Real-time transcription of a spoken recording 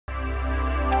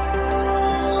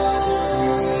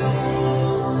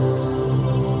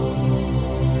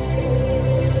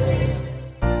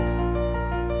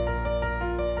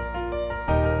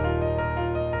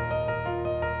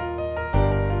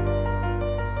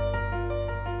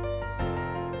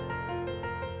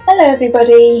Hello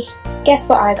everybody! Guess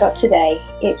what I got today?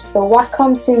 It's the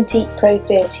Wacom Cintiq Pro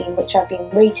 13, which I've been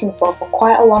waiting for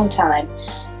quite a long time.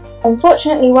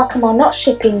 Unfortunately, Wacom are not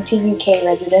shipping to UK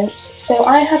residents, so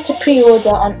I had to pre-order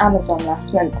on Amazon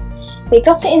last month. They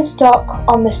got it in stock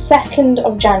on the 2nd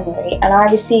of January and I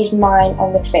received mine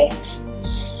on the 5th.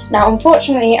 Now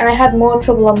unfortunately I had more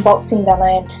trouble unboxing than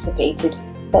I anticipated,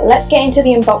 but let's get into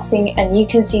the unboxing and you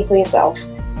can see for yourself.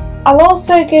 I'll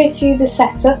also go through the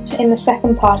setup in the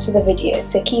second part of the video,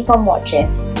 so keep on watching.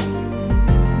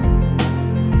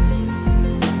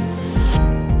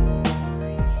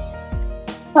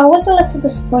 I was a little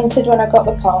disappointed when I got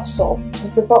the parcel,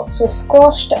 because the box was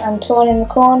squashed and torn in the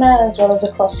corner as well as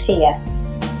across here.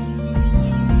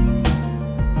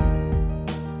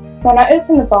 When I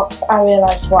opened the box I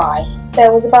realised why.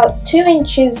 There was about 2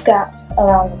 inches gap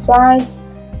around the sides.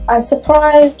 I'm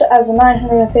surprised as a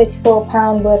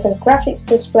 £934 worth of graphics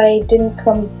display didn't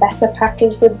come better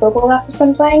packaged with bubble wrap or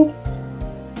something,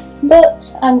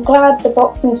 but I'm glad the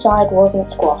box inside wasn't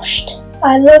squashed.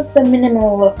 I love the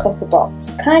minimal look of the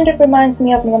box, kind of reminds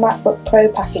me of the MacBook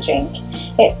Pro packaging.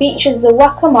 It features the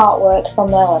Wacom artwork from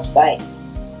their website.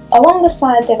 Along the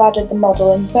side they've added the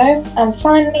model info, and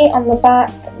finally on the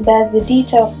back there's the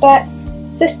detailed specs,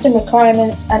 system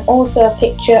requirements and also a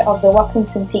picture of the Wacom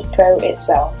Cintiq Pro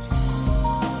itself.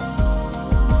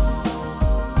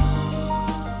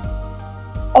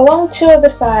 Along 2 of the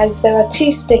sides there are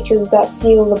 2 stickers that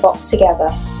seal the box together.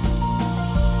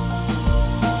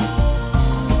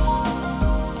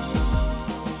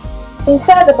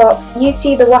 Inside the box you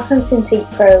see the Wacom Cintiq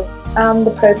Pro and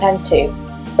the Pro Pen 2,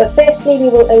 but firstly we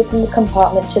will open the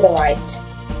compartment to the right.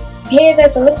 Here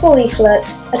there's a little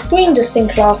leaflet, a screen dusting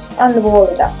cloth and the wall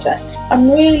adapter.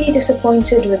 I'm really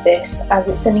disappointed with this as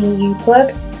it's an EU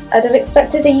plug. I'd have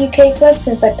expected a UK plug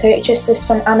since I purchased this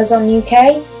from Amazon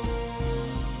UK.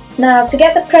 Now to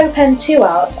get the Pro Pen 2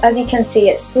 out, as you can see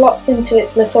it slots into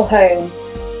its little home,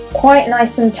 quite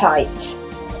nice and tight.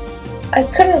 I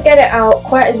couldn't get it out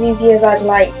quite as easy as I'd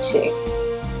like to.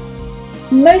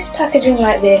 Most packaging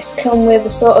like this come with a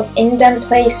sort of indent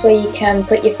place where you can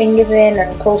put your fingers in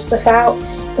and pull stuff out.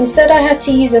 Instead I had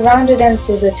to use a rounded end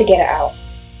scissor to get it out.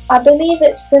 I believe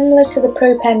it's similar to the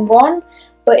Pro Pen 1,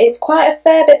 but it's quite a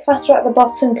fair bit fatter at the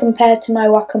bottom compared to my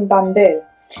Wacom Bamboo.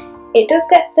 It does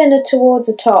get thinner towards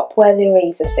the top where the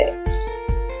eraser sits.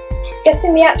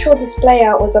 Getting the actual display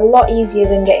out was a lot easier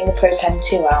than getting the Pro Pen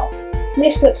 2 out.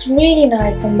 This looks really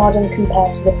nice and modern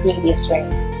compared to the previous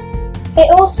ring. It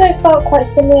also felt quite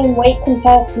similar in weight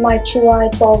compared to my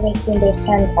Chuai 12-inch Windows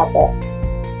 10 tablet.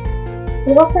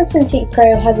 The Wacom Cintiq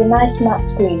Pro has a nice matte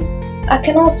screen. I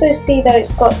can also see that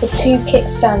it's got the 2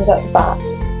 kickstands at the back.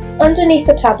 Underneath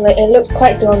the tablet it looks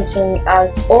quite daunting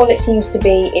as all it seems to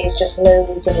be is just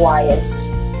loads of wires.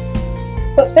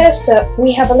 But first up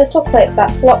we have a little clip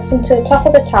that slots into the top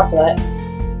of the tablet.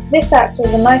 This acts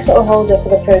as a nice little holder for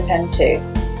the Pro Pen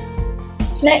 2.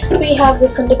 Next we have the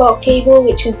Thunderbolt cable,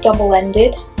 which is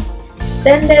double-ended.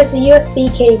 Then there's the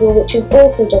USB cable, which is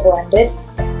also double-ended,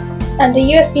 and a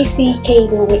USB-C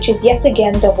cable, which is yet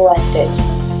again double-ended.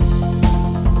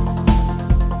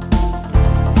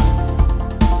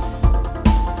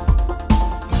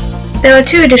 There are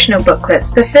 2 additional booklets.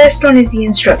 The first one is the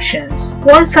instructions.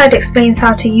 One side explains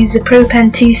how to use the Pro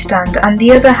Pen 2 stand and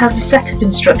the other has a set of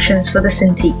instructions for the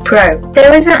Cintiq Pro.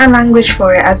 There isn't a language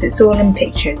for it as it's all in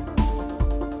pictures.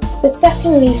 The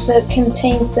second leaflet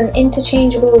contains some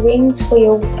interchangeable rings for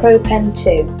your Pro Pen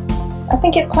 2. I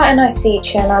think it's quite a nice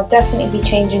feature and I'll definitely be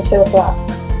changing to a black.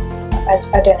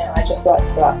 I don't know, I just like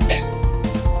black.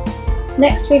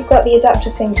 Next we've got the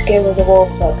adapter thing to go with the wall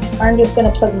plug. I'm just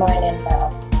going to plug mine in now.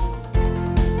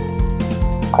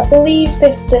 I believe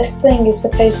this thing is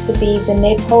supposed to be the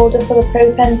nib holder for the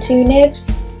Pro Pen 2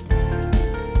 nibs.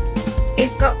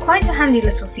 It's got quite a handy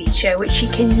little feature which you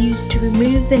can use to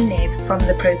remove the nib from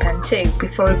the Pro Pen 2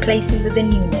 before replacing with the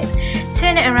new nib.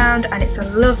 Turn it around and it's a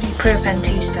lovely Pro Pen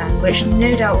 2 stand which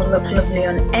no doubt will look lovely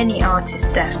on any artist's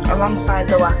desk alongside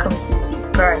the Wacom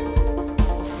Cintiq Pro.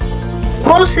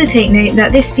 Also take note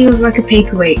that this feels like a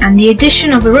paperweight and the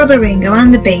addition of a rubber ring around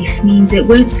the base means it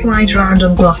won't slide around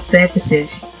on gloss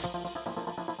surfaces.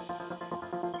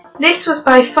 This was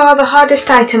by far the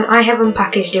hardest item I have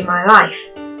unpackaged in my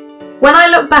life. When I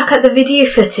look back at the video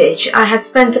footage, I had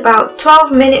spent about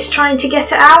 12 minutes trying to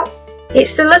get it out.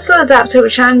 It's the little adapter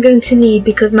which I'm going to need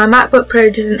because my MacBook Pro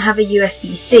doesn't have a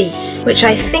USB-C, which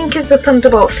I think is the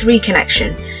Thunderbolt 3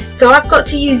 connection, so I've got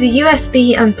to use a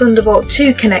USB and Thunderbolt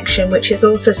 2 connection which is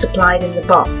also supplied in the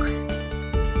box.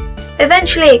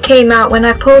 Eventually it came out when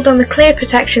I pulled on the clear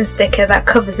protection sticker that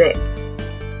covers it.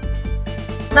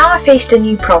 Now I faced a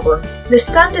new problem. The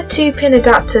standard 2-pin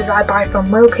adapters I buy from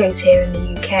Wilko's here in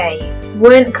the UK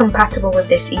weren't compatible with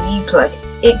this EU plug.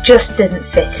 It just didn't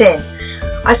fit in.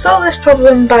 I solved this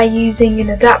problem by using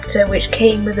an adapter which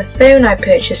came with a phone I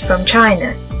purchased from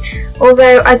China,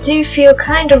 although I do feel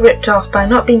kinda ripped off by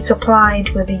not being supplied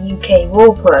with a UK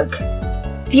wall plug.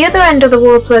 The other end of the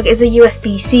wall plug is a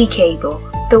USB-C cable.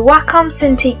 The Wacom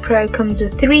Cintiq Pro comes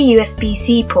with 3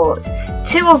 USB-C ports,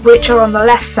 2 of which are on the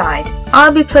left side.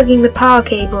 I'll be plugging the power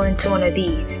cable into one of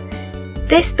these.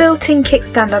 This built-in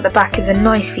kickstand at the back is a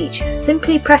nice feature.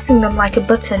 Simply pressing them like a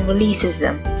button releases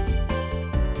them.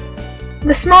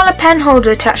 The smaller pen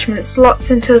holder attachment slots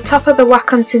into the top of the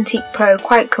Wacom Cintiq Pro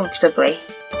quite comfortably.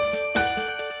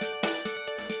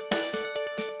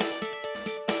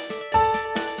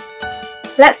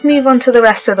 Let's move on to the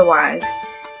rest of the wires.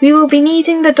 We will be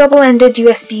needing the double-ended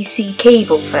USB-C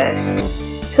cable first.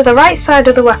 To the right side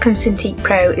of the Wacom Cintiq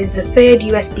Pro is the 3rd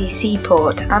USB-C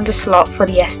port and a slot for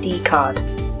the SD card.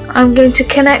 I'm going to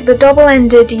connect the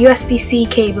double-ended USB-C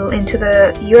cable into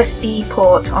the USB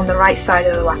port on the right side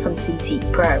of the Wacom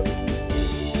Cintiq Pro.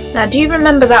 Now, do you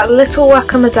remember that little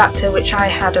Wacom adapter which I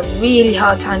had a really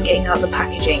hard time getting out of the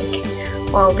packaging?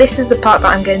 Well, this is the part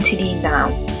that I'm going to need now.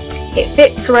 It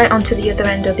fits right onto the other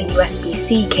end of the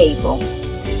USB-C cable.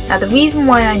 Now, the reason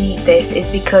why I need this is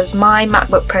because my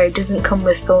MacBook Pro doesn't come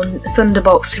with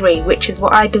Thunderbolt 3, which is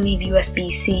what I believe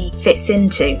USB-C fits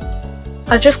into.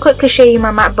 I'll just quickly show you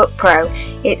my MacBook Pro.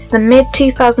 It's the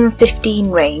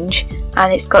mid-2015 range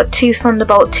and it's got 2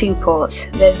 Thunderbolt 2 ports.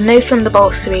 There's no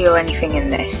Thunderbolt 3 or anything in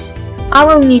this. I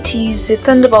will need to use the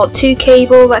Thunderbolt 2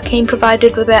 cable that came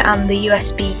provided with it and the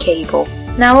USB cable.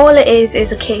 Now all it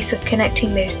is a case of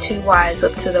connecting those 2 wires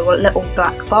up to the little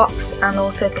black box and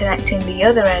also connecting the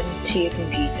other end to your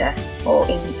computer, or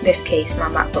in this case my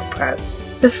MacBook Pro.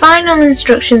 The final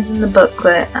instructions in the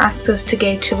booklet ask us to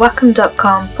go to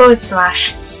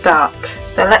wacom.com/start,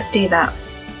 so let's do that.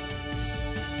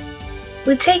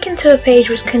 We're taken to a page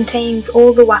which contains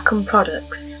all the Wacom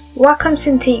products. Wacom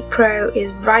Cintiq Pro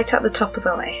is right at the top of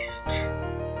the list,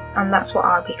 and that's what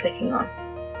I'll be clicking on.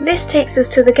 This takes us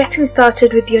to the Getting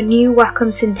Started with Your New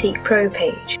Wacom Cintiq Pro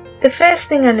page. The first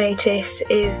thing I notice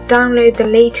is download the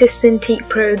latest Cintiq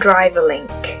Pro driver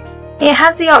link. It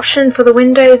has the option for the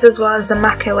Windows as well as the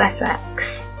Mac OS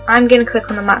X. I'm going to click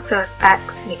on the Mac OS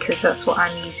X because that's what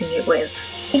I'm using it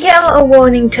with. You get a little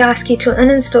warning to ask you to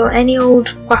uninstall any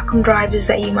old Wacom drivers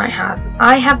that you might have.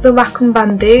 I have the Wacom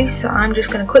Bamboo, so I'm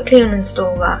just going to quickly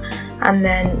uninstall that and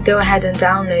then go ahead and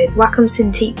download Wacom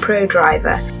Cintiq Pro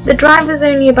driver. The driver's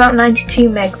only about 92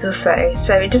 megs or so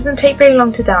it doesn't take very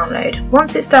long to download.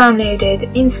 Once it's downloaded,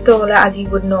 install it as you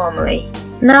would normally.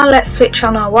 Now let's switch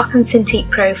on our Wacom Cintiq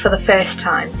Pro for the first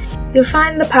time. You'll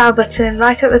find the power button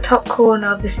right at the top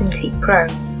corner of the Cintiq Pro.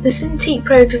 The Cintiq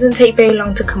Pro doesn't take very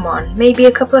long to come on, maybe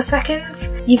a couple of seconds.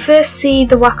 You first see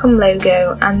the Wacom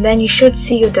logo and then you should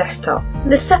see your desktop.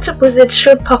 The setup wizard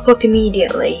should pop up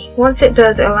immediately. Once it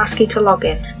does, it'll ask you to log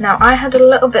in. Now I had a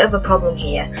little bit of a problem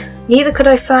here. Neither could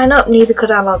I sign up, neither could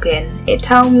I log in. It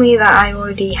told me that I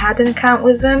already had an account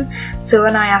with them, so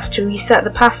when I asked to reset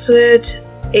the password,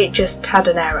 it just had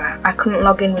an error. I couldn't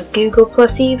log in with Google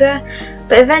Plus either,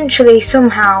 but eventually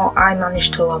somehow I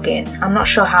managed to log in. I'm not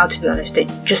sure how, to be honest, it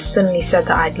just suddenly said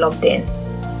that I'd logged in.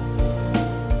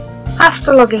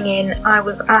 After logging in, I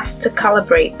was asked to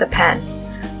calibrate the pen.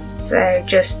 So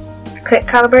just click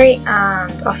calibrate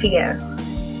and off you go.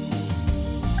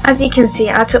 As you can see,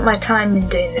 I took my time in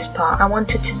doing this part. I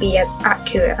wanted to be as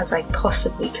accurate as I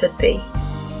possibly could be.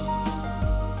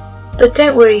 But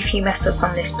don't worry if you mess up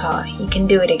on this part, you can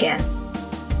do it again.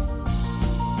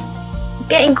 It's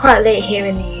getting quite late here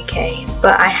in the UK,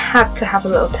 but I had to have a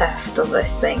little test of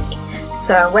this thing.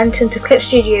 So I went into Clip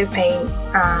Studio Paint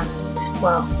and,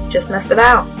 well, just messed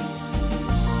about.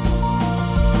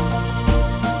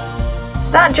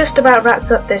 That just about wraps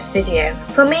up this video.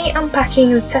 For me,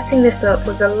 unpacking and setting this up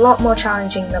was a lot more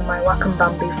challenging than my Wacom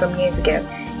Bamboo from years ago.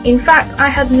 In fact, I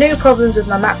had no problems with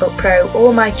my MacBook Pro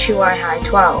or my Chuai High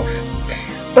 12.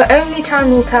 But only time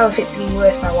will tell if it's been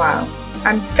worth my while.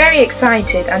 I'm very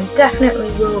excited and definitely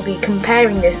will be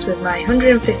comparing this with my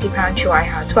 £150 Chuai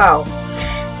High 12.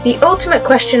 The ultimate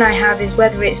question I have is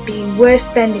whether it's been worth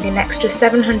spending an extra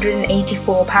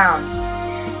 £784.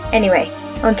 Anyway,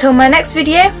 until my next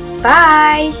video,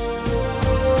 bye!